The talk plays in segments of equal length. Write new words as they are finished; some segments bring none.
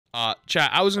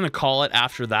Chat, I was gonna call it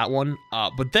after that one,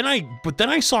 but then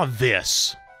I saw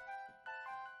this.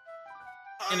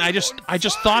 And I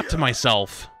just thought to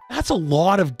myself, that's a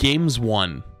lot of games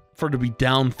won for it to be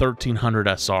down 1300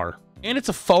 SR. And it's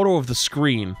a photo of the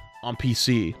screen on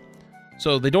PC.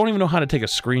 So they don't even know how to take a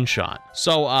screenshot.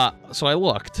 So I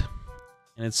looked,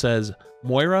 and it says,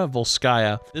 Moira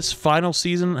Volskaya, this final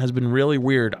season has been really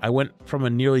weird. I went from a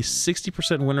nearly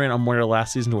 60% win rate on Moira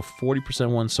last season to a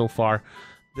 40% one so far.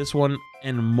 This one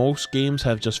and most games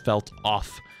have just felt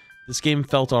off. This game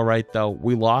felt alright though.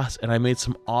 We lost and I made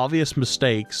some obvious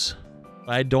mistakes.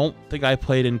 But I don't think I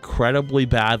played incredibly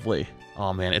badly.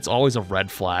 Oh man, it's always a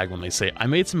red flag when they say, I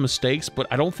made some mistakes, but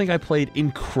I don't think I played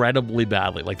incredibly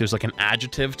badly. Like there's like an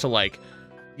adjective to like,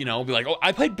 you know, be like, oh,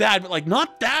 I played bad, but like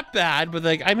not that bad, but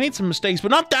like I made some mistakes,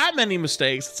 but not that many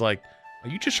mistakes. It's like, are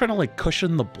you just trying to like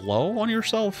cushion the blow on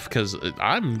yourself? Because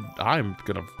I'm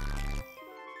gonna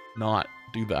not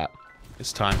do that.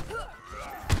 It's time.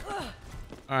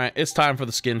 All right, it's time for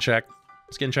the skin check.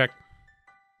 Skin check.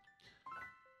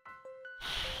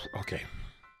 Okay.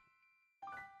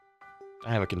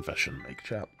 I have a confession to make,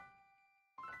 chap.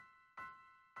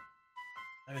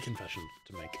 I have a confession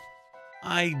to make.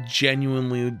 I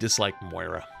genuinely dislike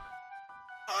Moira.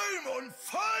 I'm on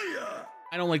fire!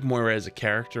 I don't like Moira as a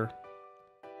character.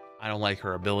 I don't like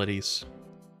her abilities.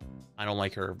 I don't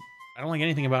like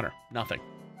anything about her. Nothing.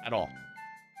 At all.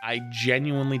 I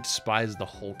genuinely despise the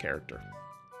whole character.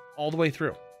 All the way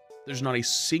through. There's not a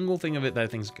single thing of it that I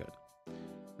think is good.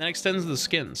 That extends to the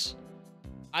skins.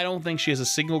 I don't think she has a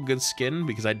single good skin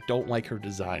because I don't like her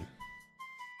design.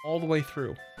 All the way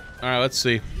through. Alright, let's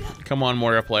see. Come on,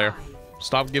 Moira player.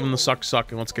 Stop giving the suck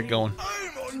and let's get going.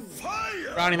 I'm on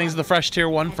fire! Brownie, thanks for the fresh tier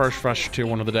 1. First fresh tier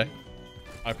 1 of the day.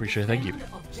 I appreciate it. Thank you.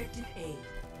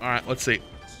 Alright, let's see.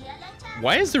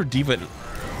 Why is there D.Va?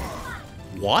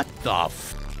 What the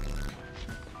f?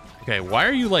 Okay, why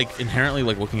are you like inherently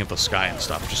like looking at the sky and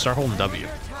stuff? Just start holding W.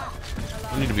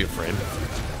 You need to be afraid.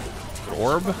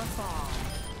 Orb.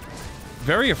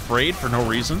 Very afraid for no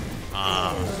reason.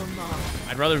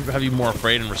 I'd rather have you more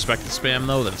afraid and respect the spam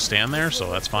though than stand there, so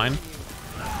that's fine.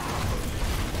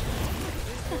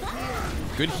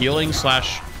 Good healing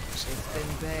slash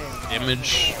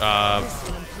damage.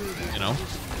 You know,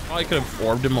 probably could have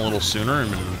orbed him a little sooner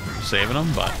and been saving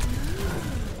him, but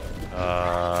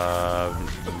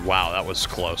wow, that was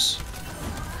close.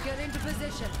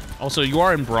 Also, you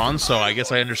are in bronze, so I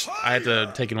guess I had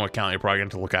to take into account you're probably going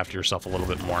to look after yourself a little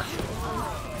bit more.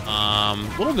 A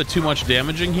little bit too much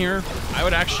damaging here. I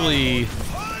would actually...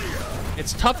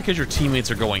 It's tough because your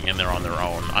teammates are going in there on their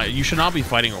own. You should not be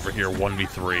fighting over here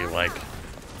 1v3. Like,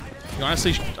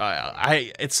 honestly,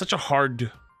 it's such a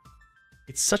hard...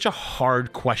 It's such a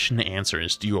hard question to answer.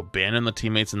 Is do you abandon the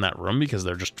teammates in that room because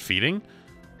they're just feeding?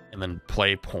 And then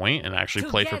play point and actually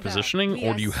play for positioning,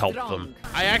 or do you help them?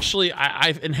 I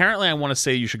inherently I want to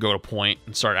say you should go to point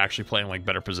and start actually playing like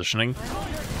better positioning,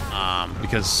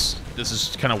 because this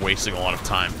is kind of wasting a lot of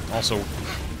time. Also,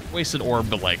 wasted orb,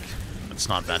 but like it's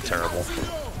not that terrible.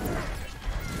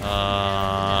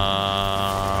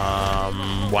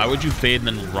 Why would you fade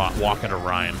and then walk at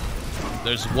Orion?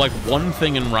 There's like one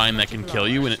thing in Rhine that can kill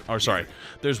you,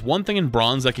 there's one thing in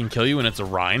bronze that can kill you, and it's a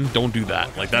Rhine. Don't do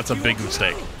that. Like that's a big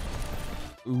mistake.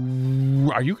 Ooh,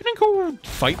 are you gonna go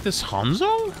fight this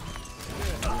Hanzo?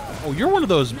 Oh, you're one of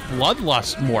those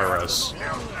bloodlust Moiras.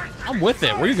 I'm with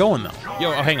it. Where are you going though? Yo,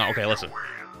 oh, hang on. Okay, listen.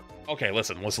 Okay,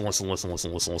 listen.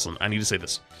 I need to say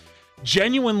this.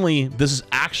 Genuinely, this is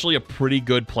actually a pretty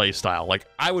good play style. Like,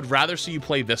 I would rather see you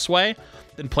play this way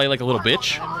than play like a little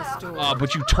bitch.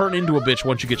 But you turn into a bitch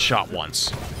once you get shot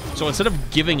once. So instead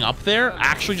of giving up there,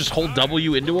 actually just hold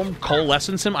W into him,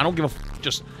 coalescence him. I don't give a f,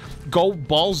 just go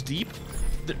balls deep.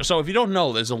 So if you don't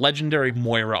know, there's a legendary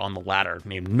Moira on the ladder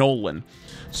named Nolan.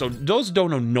 So those who don't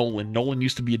know Nolan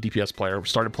used to be a DPS player,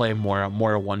 started playing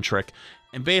Moira one trick.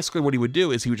 And basically what he would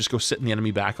do is he would just go sit in the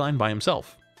enemy backline by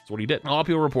himself. That's what he did. A lot of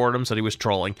people reported him, said he was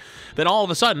trolling. Then all of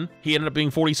a sudden, he ended up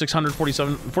being 4,600,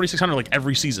 4,600 like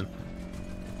every season.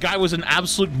 Guy was an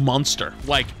absolute monster.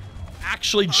 Like,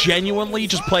 actually genuinely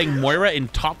just playing Moira in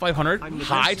top 500,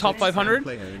 high top 500,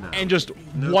 and just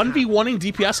 1v1ing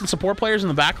DPS and support players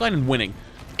in the backline and winning.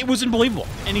 It was unbelievable.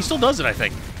 And he still does it, I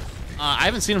think. I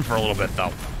haven't seen him for a little bit,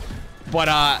 though. But,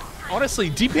 honestly,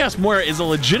 DPS Moira is a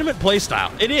legitimate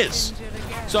playstyle. It is.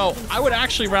 So, I would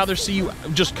actually rather see you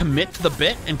just commit to the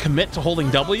bit and commit to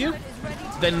holding W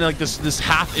than, like, this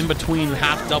half in between,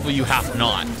 half W, half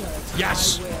not.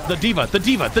 Yes! The D.Va, the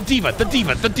D.Va, the D.Va, the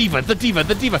D.Va, the D.Va, the D.Va,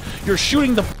 the D.Va. You're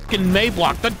shooting the fucking May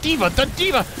block. The D.Va, the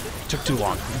D.Va. Took too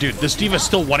long. Dude, this D.Va's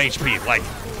still 1 HP. Like,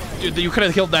 Dude, you could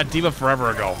have killed that diva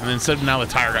forever ago, and instead now the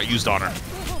tire got used on her.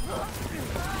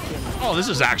 Oh, this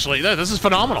is actually, this is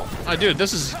phenomenal. Dude,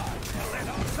 this is,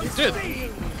 dude.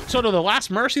 So to the last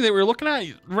Mercy that we were looking at,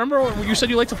 remember when you said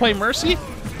you like to play Mercy?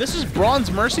 This is Bronze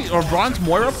Mercy, or Bronze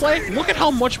Moira play. Look at how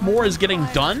much more is getting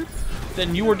done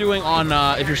than you were doing on,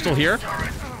 if you're still here,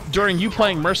 during you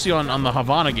playing Mercy on the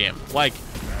Havana game. Like,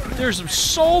 there's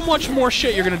so much more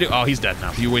shit you're gonna do. Oh, he's dead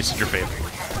now. You wasted your faith.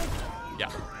 Yeah,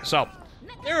 so.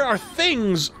 There are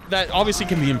things that obviously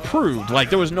can be improved. Like,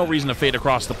 there was no reason to fade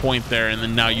across the point there, and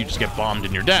then now you just get bombed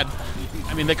and you're dead.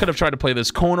 I mean, they could have tried to play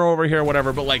this corner over here,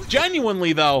 whatever, but, like,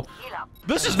 genuinely, though,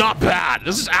 this is not bad.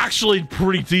 This is actually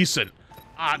pretty decent.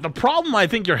 The problem I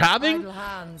think you're having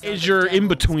is you're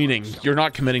in-betweening. You're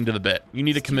not committing to the bit. You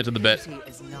need to commit to the bit.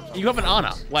 You have an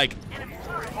Ana. Like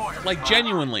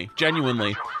genuinely,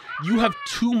 you have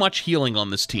too much healing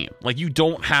on this team. Like, you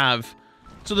don't have...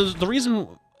 So the reason...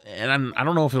 And I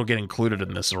don't know if it'll get included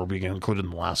in this or will be included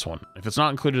in the last one. If it's not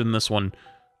included in this one,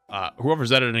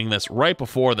 whoever's editing this, right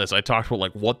before this, I talked about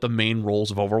like what the main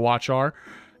roles of Overwatch are.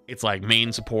 It's like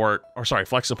main support, or sorry,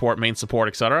 flex support, main support,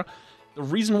 etc. The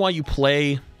reason why you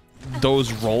play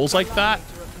those roles like that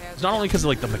is not only because of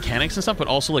like the mechanics and stuff, but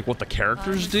also like what the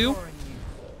characters do.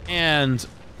 And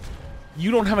you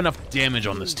don't have enough damage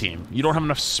on this team. You don't have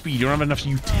enough speed. You don't have enough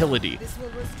utility.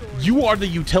 You are the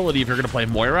utility if you're going to play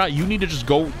Moira. You need to just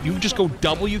go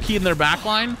W key in their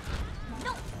backline.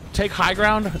 Take high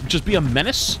ground. Just be a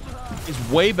menace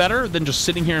is way better than just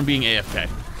sitting here and being AFK.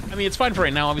 I mean, it's fine for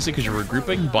right now, obviously, because you're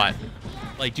regrouping, but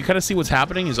like, do you kind of see what's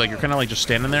happening? Is like, you're kind of like just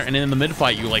standing there, and in the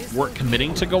mid-fight, you like weren't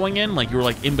committing to going in. Like, you were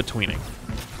like in-betweening.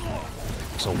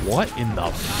 So what in the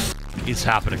f is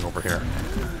happening over here?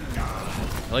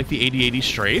 I like the 80-80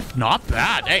 strafe. Not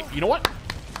bad. Hey, you know what?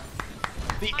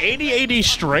 The 80-80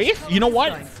 strafe? You know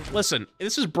what? Listen,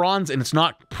 this is bronze and it's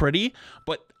not pretty,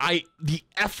 but the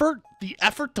effort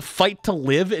to fight to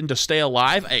live and to stay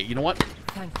alive, hey, you know what?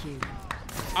 Thank you.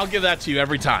 I'll give that to you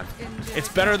every time. It's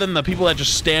better than the people that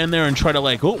just stand there and try to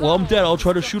like, oh, well, I'm dead. I'll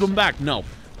try to shoot them back. No.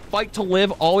 Fight to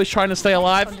live, always trying to stay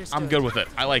alive. I'm good with it.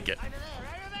 I like it.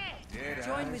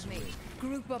 Join with me.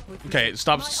 Group up with Okay,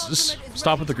 stop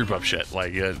with the group up shit.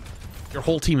 Like, your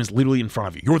whole team is literally in front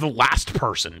of you. You're the last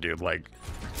person, dude. Like,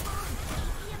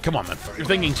 come on, man. You're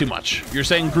thinking too much. You're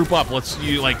saying group up.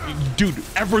 Dude,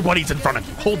 everybody's in front of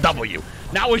you. Hold W.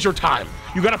 Now is your time.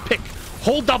 You gotta pick.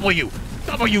 Hold W.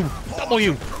 W.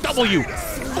 W. W.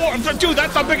 Dude,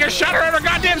 that's the biggest shatter I've ever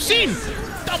goddamn seen.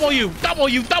 W.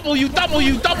 W. W.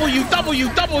 W. W. W. W.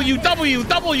 W. W.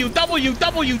 W. W.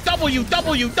 W. W.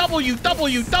 W. W.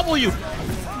 W. W.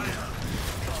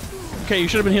 Okay, you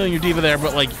should have been healing your diva there,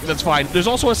 but like, that's fine. There's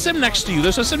also a sim next to you.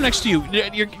 There's a sim next to you.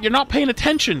 You're not paying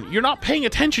attention. You're not paying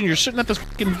attention. You're sitting at this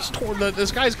fucking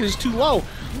this guy's because he's too low.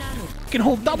 You can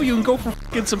hold W and go for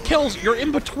fucking some kills. You're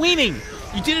in betweening.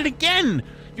 You did it again.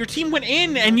 Your team went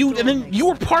in and then you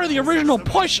were part of the original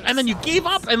push and then you gave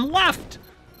up and left.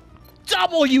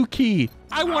 W key.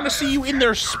 I want to see you in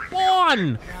their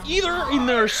spawn. Either in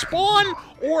their spawn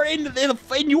or in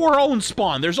your own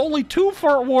spawn. There's only 2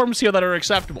 fart worms here that are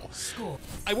acceptable.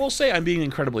 I will say I'm being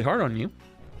incredibly hard on you.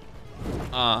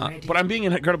 But I'm being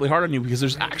incredibly hard on you because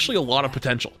there's actually a lot of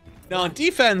potential. Now on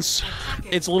defense,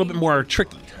 it's a little bit more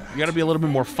tricky. You gotta be a little bit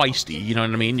more feisty, you know what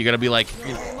I mean? You gotta be like,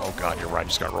 oh god, your ride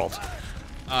just got rolled.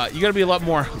 You gotta be a lot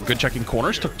more good checking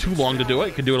corners. Took too long to do it.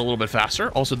 You can do it a little bit faster.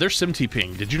 Also, they're sim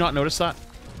TPing. Did you not notice that?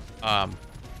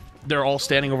 They're all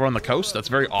standing over on the coast. That's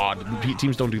very odd.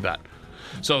 Teams don't do that.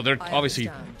 So they're obviously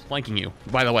flanking you.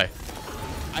 By the way,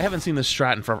 I haven't seen this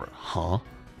strat in forever. Huh?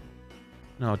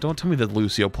 No, don't tell me the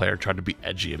Lucio player tried to be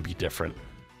edgy and be different.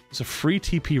 It's a free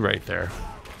TP right there.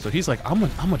 So he's like, I'm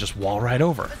gonna just wall right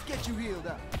over. Let's get you healed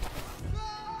up.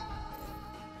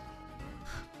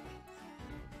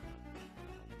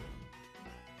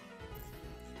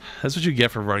 That's what you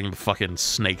get for running fucking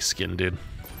snake skin, dude.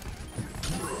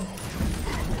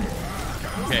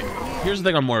 Okay, here's the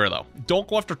thing on Moira, though. Don't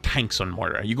go after tanks on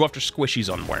Moira. You go after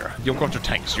squishies on Moira. You don't go after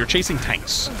tanks. You're chasing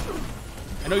tanks.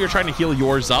 I know you're trying to heal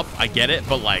yours up. I get it,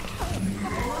 but, like,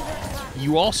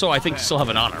 you also, I think, still have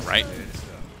an honor, right?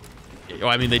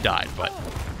 I mean, they died, but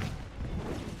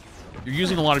you're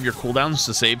using a lot of your cooldowns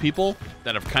to save people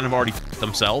that have kind of already f***ed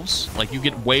themselves. Like, you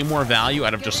get way more value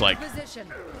out of just, like,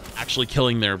 actually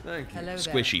killing their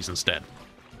squishies instead.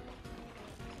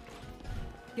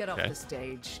 Get off the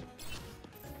stage.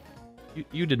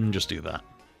 You didn't just do that.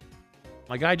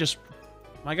 My guy just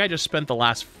spent the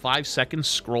last 5 seconds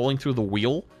scrolling through the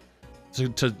wheel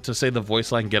to say the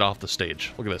voice line, get off the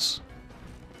stage. Look at this.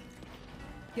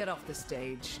 Get off the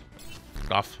stage.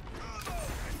 Off.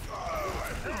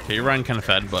 Okay, your Ryan kind of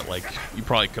fed, but, like, you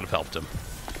probably could have helped him.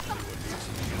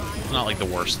 Not, like, the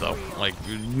worst, though. Like,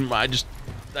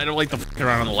 I don't like the fucking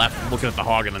around on the left, looking at the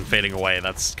hog and then fading away.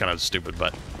 That's kind of stupid,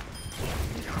 but...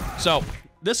 So,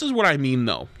 this is what I mean,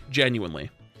 though, genuinely,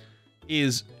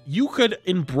 is you could,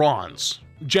 in bronze,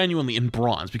 genuinely in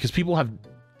bronze, because people have,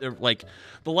 they're like,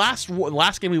 the last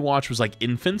game we watched was like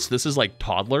infants. This is like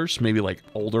toddlers, maybe like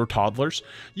older toddlers.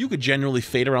 You could genuinely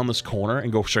fade around this corner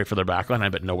and go straight for their backline. I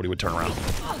bet nobody would turn around.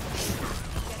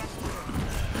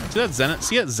 See that Zenith?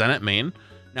 See that Zenith main?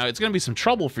 Now, it's going to be some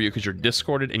trouble for you because you're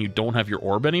discorded and you don't have your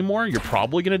orb anymore. You're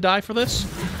probably going to die for this.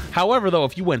 However, though,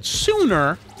 if you went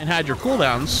sooner and had your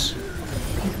cooldowns...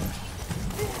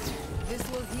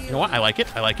 You know what? I like it.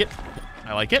 I like it.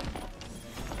 I like it.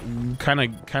 Kind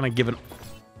of given...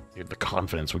 The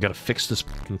confidence. We got to fix this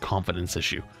fucking confidence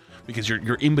issue. Because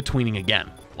you're in-betweening again.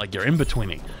 Like, you're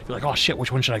in-betweening. You're like, oh, shit,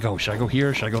 which one should I go? Should I go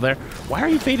here? Should I go there? Why are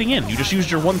you fading in? You just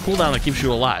used your one cooldown that keeps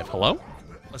you alive. Hello?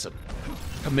 Listen.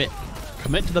 Commit.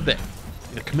 Commit to the bit.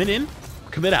 Either commit in,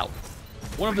 or commit out.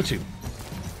 One of the two. In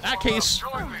that case,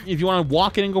 if you want to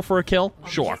walk in and go for a kill,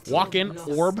 sure. Walk in,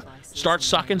 orb, start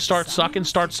sucking,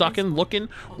 looking,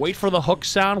 wait for the hook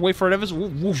sound, wait for it.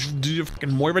 Do your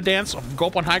fucking Moira dance, go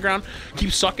up on high ground,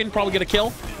 keep sucking, probably get a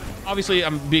kill. Obviously,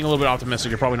 I'm being a little bit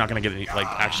optimistic. You're probably not going to get any, like,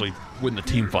 actually win the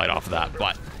team fight off of that,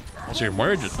 but also your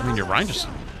Moira just, I mean, your Ryan just,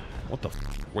 what the,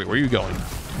 wait, where are you going?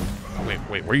 Wait,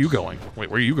 where are you going? Wait,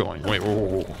 where are you going? Wait,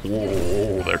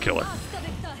 whoa, they're killer.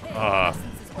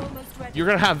 You're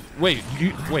gonna have, wait,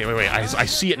 I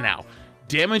see it now.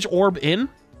 Damage orb in,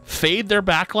 fade their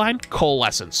backline,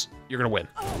 coalescence. You're gonna win.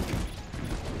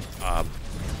 Where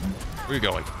are you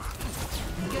going?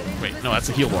 Wait, no, that's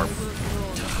a heal orb.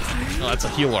 No, that's a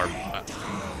heal orb.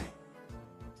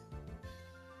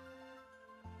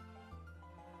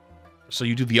 So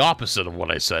you do the opposite of what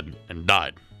I said and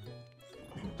died.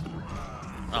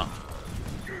 Oh.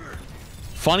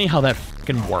 Funny how that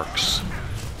fucking works.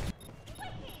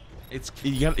 It's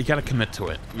you gotta commit to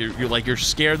it. You're like you're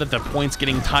scared that the point's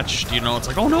getting touched. You know, it's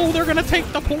like, oh no, they're gonna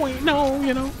take the point. No,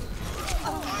 you know.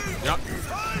 Yep.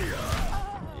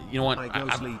 You know what?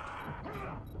 I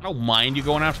don't mind you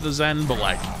going after the Zen, but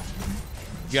like,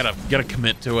 you gotta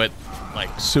commit to it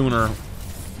like sooner.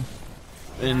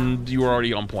 And you were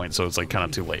already on point, so it's like kind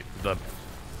of too late.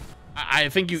 I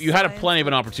think you had plenty of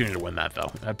an opportunity to win that,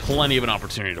 though. Had plenty of an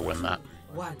opportunity to win that.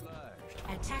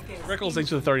 Rickles, thanks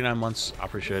for the 39 months. I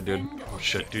appreciate it, dude. Oh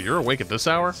shit, dude, you're awake at this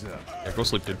hour? Yeah, go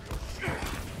sleep, dude.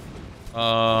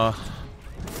 Yeah,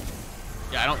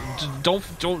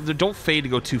 don't fade to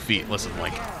go 2 feet. Listen,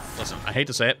 I hate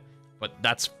to say it, but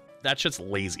that shit's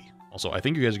lazy. Also, I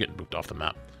think you guys are getting booped off the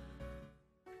map.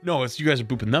 No, it's you guys are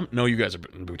booping them. No, you guys are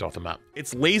booped off the map.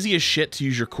 It's lazy as shit to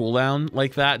use your cooldown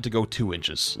like that to go 2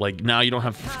 inches. Like now you don't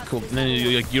have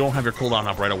you don't have your cooldown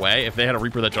up right away. If they had a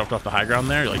Reaper that jumped off the high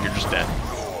ground there, like you're just dead.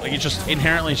 Like it's just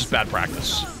inherently it's just bad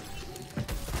practice.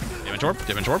 Damage orb,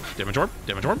 damage orb, damage orb,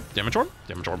 damage orb, damage orb,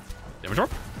 damage orb, damage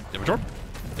orb, damage orb,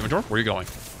 damage orb. Where are you going?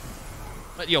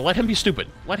 Let him be stupid.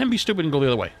 Let him be stupid and go the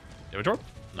other way. Damage orb?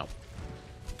 No.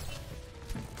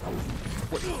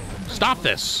 What? Stop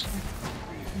this.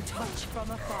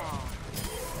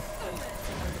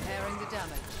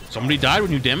 Somebody died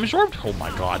when you damage orbed? Oh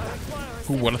my god.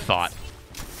 Who would have thought?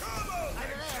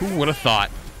 Who would have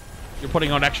thought? You're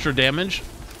putting on extra damage?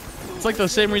 It's like the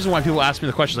same reason why people ask me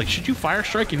the question, like, should you fire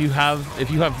strike if you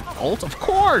have ult? Of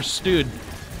course, dude.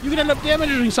 You can end up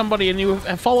damaging somebody and you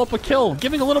follow up a kill.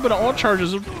 Giving a little bit of ult charge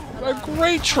is a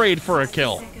great trade for a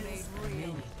kill.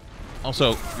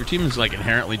 Also, your team is like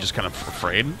inherently just kind of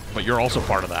afraid, but you're also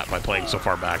part of that by playing so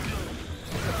far back.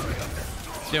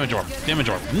 Damage orb. Damage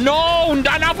orb. No!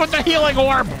 Not with the healing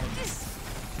orb!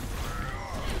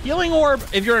 Healing orb,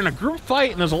 if you're in a group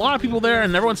fight and there's a lot of people there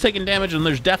and everyone's taking damage and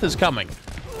there's death is coming.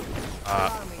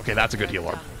 Okay, that's a good heal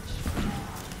orb.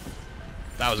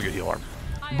 That was a good heal orb.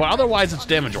 But otherwise, it's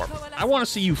damage orb. I want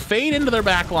to see you fade into their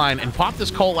backline and pop this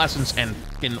coalescence and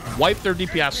wipe their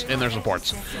DPS and their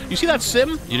supports. You see that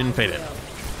sim? You didn't fade it.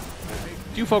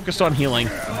 Too focused on healing.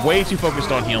 Way too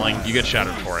focused on healing. You get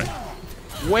shattered for it.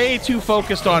 Way too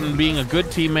focused on being a good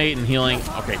teammate and healing.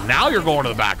 Okay, now you're going to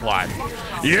the back line.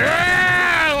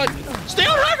 Yeah! Stay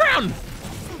on high ground!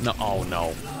 No, oh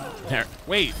no.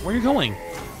 Wait, where are you going?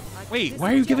 Wait,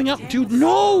 why are you giving up? Dude,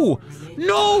 no!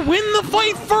 No, win the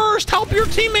fight first! Help your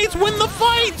teammates win the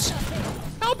fight!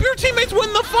 Help your teammates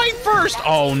win the fight first!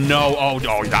 Oh no, oh,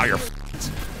 now you're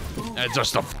it's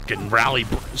just a fucking rally.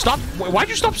 Stop, why'd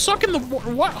you stop sucking the,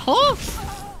 what, huh?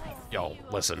 Yo,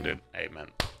 listen, dude, hey man.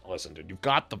 Listen, dude, you've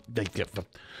got the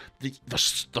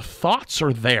thoughts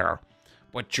are there,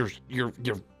 but you're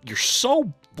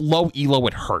so low elo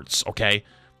it hurts, okay?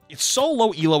 It's so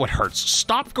low elo it hurts.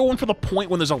 Stop going for the point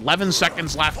when there's 11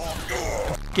 seconds left.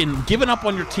 Fucking giving up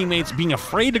on your teammates, being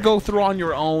afraid to go through on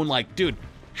your own. Like, dude,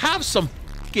 have some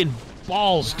fucking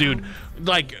balls, dude.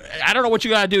 Like, I don't know what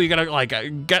you gotta do. You gotta,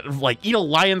 like, eat a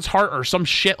lion's heart or some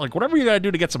shit. Like, whatever you gotta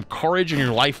do to get some courage in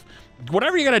your life.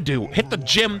 Whatever you gotta do. Hit the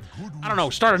gym. I don't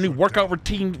know. Start a new workout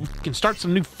routine. Can start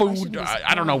some new food.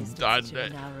 I don't know.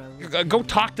 Go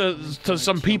talk to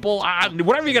some people.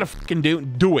 Whatever you gotta fucking do,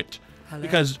 do it.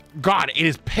 Because, God, it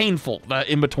is painful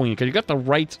in between. Because you got the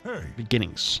right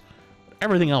beginnings.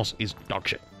 Everything else is dog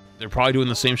shit. They're probably doing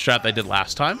the same strat they did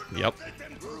last time. Yep.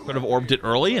 Could have orbed it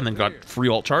early and then got free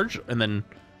ult charge. And then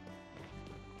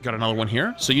got another one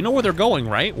here. So you know where they're going,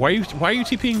 right? Why are you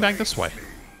TPing back this way?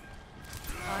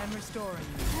 I'm restoring.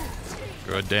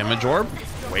 Good damage orb.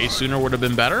 Way sooner would have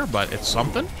been better, but it's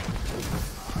something.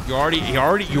 You already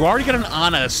got an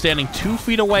Ana standing 2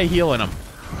 feet away healing him.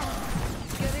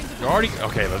 You already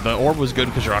okay. The orb was good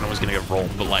because your Ana was gonna get rolled,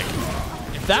 but like,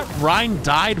 if that Rhine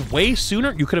died way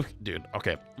sooner, you could have, dude.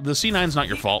 Okay, the C9's not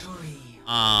your fault.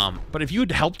 But if you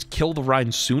had helped kill the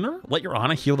Rhine sooner, let your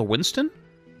Ana heal the Winston,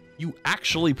 you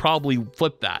actually probably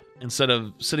flip that instead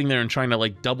of sitting there and trying to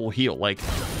like double heal. Like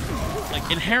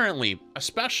inherently,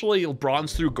 especially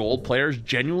bronze through gold players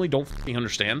genuinely don't fucking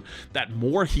understand that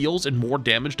more heals and more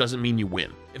damage doesn't mean you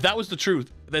win. If that was the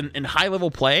truth, then in high level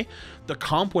play, the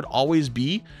comp would always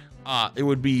be, it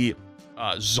would be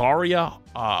Zarya,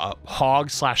 Hog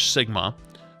 / Sigma,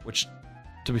 which,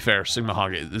 to be fair, Sigma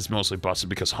Hog is mostly busted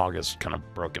because Hog is kind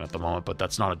of broken at the moment, but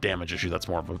that's not a damage issue. That's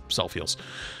more of a self-heals.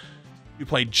 You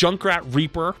play Junkrat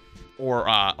Reaper or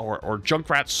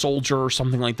Junkrat Soldier or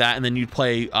something like that, and then you'd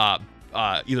play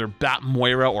either Bat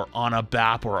Moira or Ana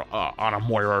Bap or Ana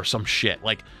Moira or some shit.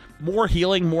 Like, more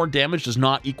healing, more damage does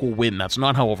not equal win. That's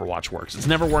not how Overwatch works. It's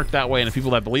never worked that way, and the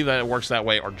people that believe that it works that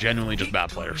way are genuinely just bad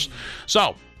players.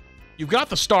 So, you've got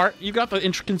the start, you've got the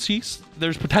intricacies,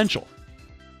 there's potential.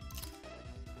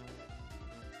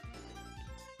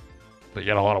 But you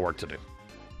got a lot of work to do.